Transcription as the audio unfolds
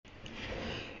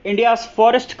India's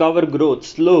forest cover growth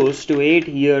slows to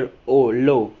 8-year-old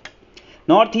low.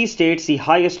 Northeast states see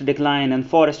highest decline in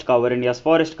forest cover. India's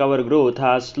forest cover growth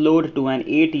has slowed to an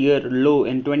 8-year low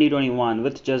in 2021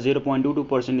 with just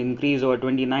 0.22% increase over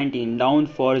 2019, down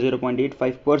for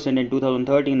 0.85% in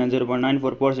 2013 and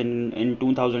 0.94% in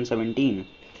 2017.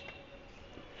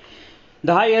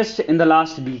 The highest in the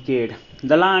last decade.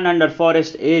 The land under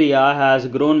forest area has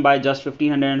grown by just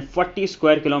 1540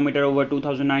 square kilometer over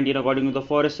 2019 according to the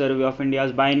Forest Survey of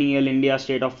India's biennial India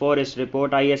State of Forest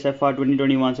Report ISFR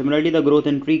 2021. Similarly, the growth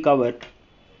in tree cover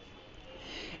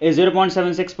is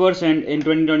 0.76% in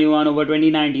 2021 over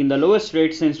 2019, the lowest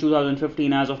rate since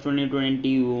 2015. As of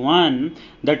 2021,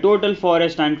 the total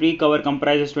forest and tree cover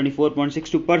comprises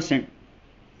 24.62%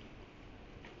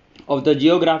 of the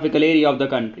geographical area of the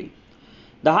country.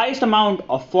 The highest amount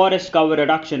of forest cover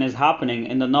reduction is happening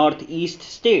in the northeast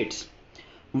states,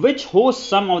 which host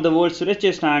some of the world's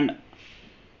richest and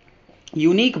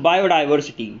unique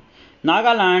biodiversity.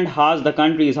 Nagaland has the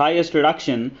country's highest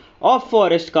reduction of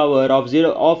forest cover of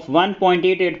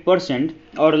 1.88%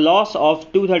 or loss of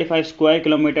 235 square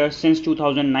kilometers since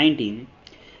 2019.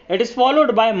 It is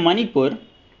followed by Manipur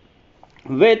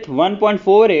with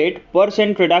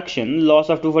 1.48% reduction,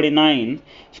 loss of 249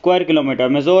 square kilometer,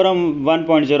 Mizoram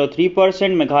 1.03%,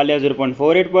 Meghalaya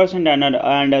 0.48%, and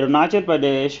Arunachal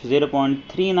Pradesh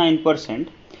 0.39%,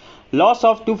 loss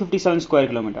of 257 square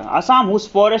kilometer. Assam, whose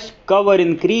forest cover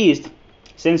increased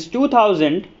since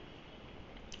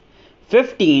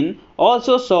 2015,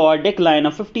 also saw a decline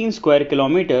of 15 square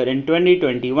kilometer in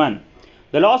 2021.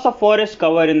 The loss of forest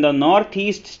cover in the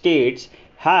northeast states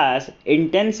has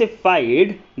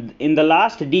intensified in the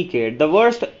last decade. The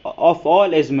worst of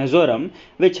all is Mizoram,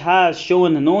 which has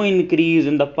shown no increase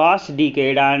in the past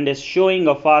decade and is showing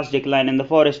a fast decline in the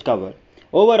forest cover.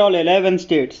 Overall, 11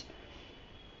 states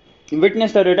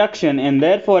witnessed a reduction in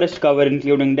their forest cover,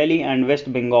 including Delhi and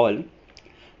West Bengal,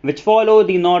 which follow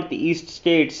the northeast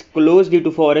states closely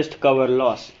to forest cover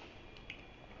loss.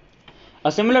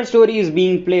 A similar story is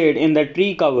being played in the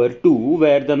tree cover too,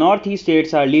 where the northeast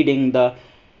states are leading the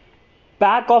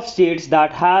pack of states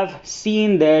that have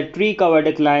seen their tree cover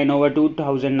decline over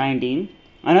 2019.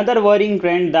 Another worrying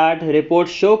trend that report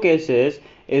showcases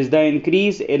is the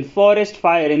increase in forest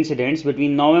fire incidents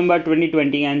between November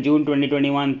 2020 and June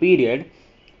 2021 period.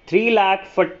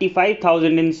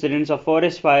 3,45,000 incidents of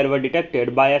forest fire were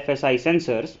detected by FSI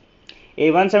sensors, a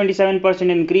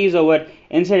 177% increase over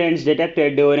incidents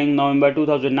detected during November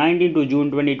 2019 to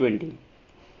June 2020.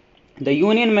 The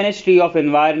Union Ministry of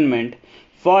Environment,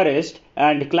 Forest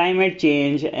and Climate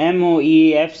Change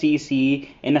MoEFCC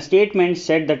in a statement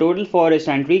said the total forest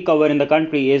and tree cover in the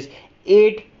country is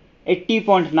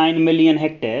 80.9 million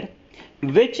hectare,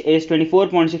 which is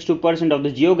 24.62% of the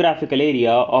geographical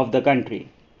area of the country.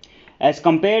 As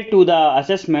compared to the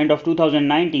assessment of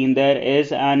 2019, there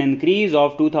is an increase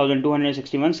of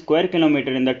 2,261 square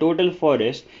kilometer in the total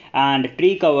forest and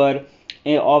tree cover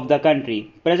of the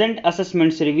country. Present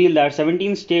assessments reveal that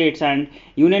 17 states and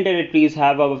union territories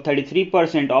have above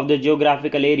 33% of the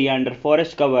geographical area under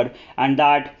forest cover, and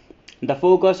that the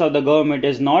focus of the government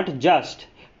is not just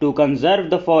to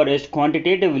conserve the forest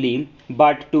quantitatively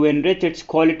but to enrich it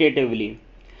qualitatively,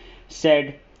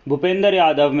 said Bhupender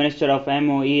Yadav, Minister of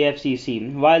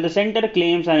MoEFCC. While the centre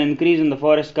claims an increase in the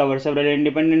forest cover, several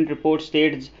independent reports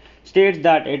states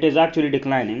that it is actually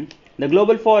declining. The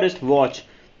Global Forest Watch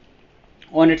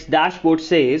on its dashboard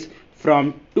says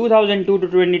from 2002 to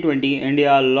 2020,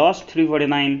 India lost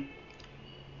 349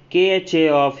 kha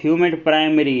of humid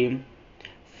primary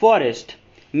forest,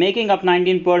 making up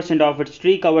 19% of its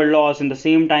tree cover loss in the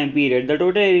same time period. The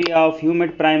total area of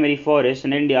humid primary forest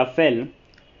in India fell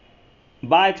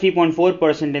by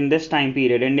 3.4% in this time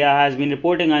period. India has been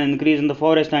reporting an increase in the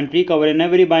forest and tree cover in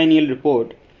every biennial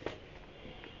report.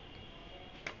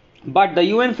 But the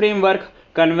UN Framework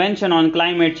Convention on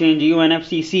Climate Change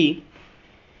UNFCCC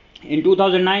in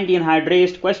 2019 had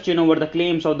raised question over the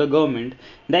claims of the government.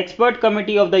 The expert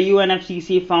committee of the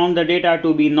UNFCCC found the data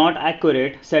to be not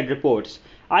accurate, said reports.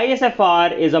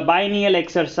 ISFR is a biennial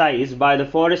exercise by the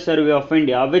Forest Survey of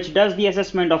India, which does the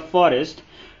assessment of forest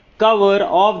cover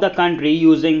of the country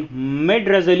using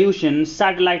mid-resolution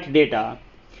satellite data.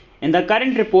 In the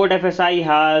current report, FSI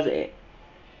has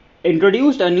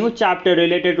introduced a new chapter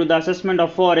related to the assessment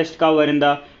of forest cover in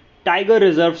the tiger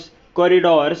reserves,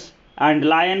 corridors and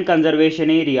lion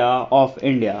conservation area of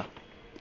India.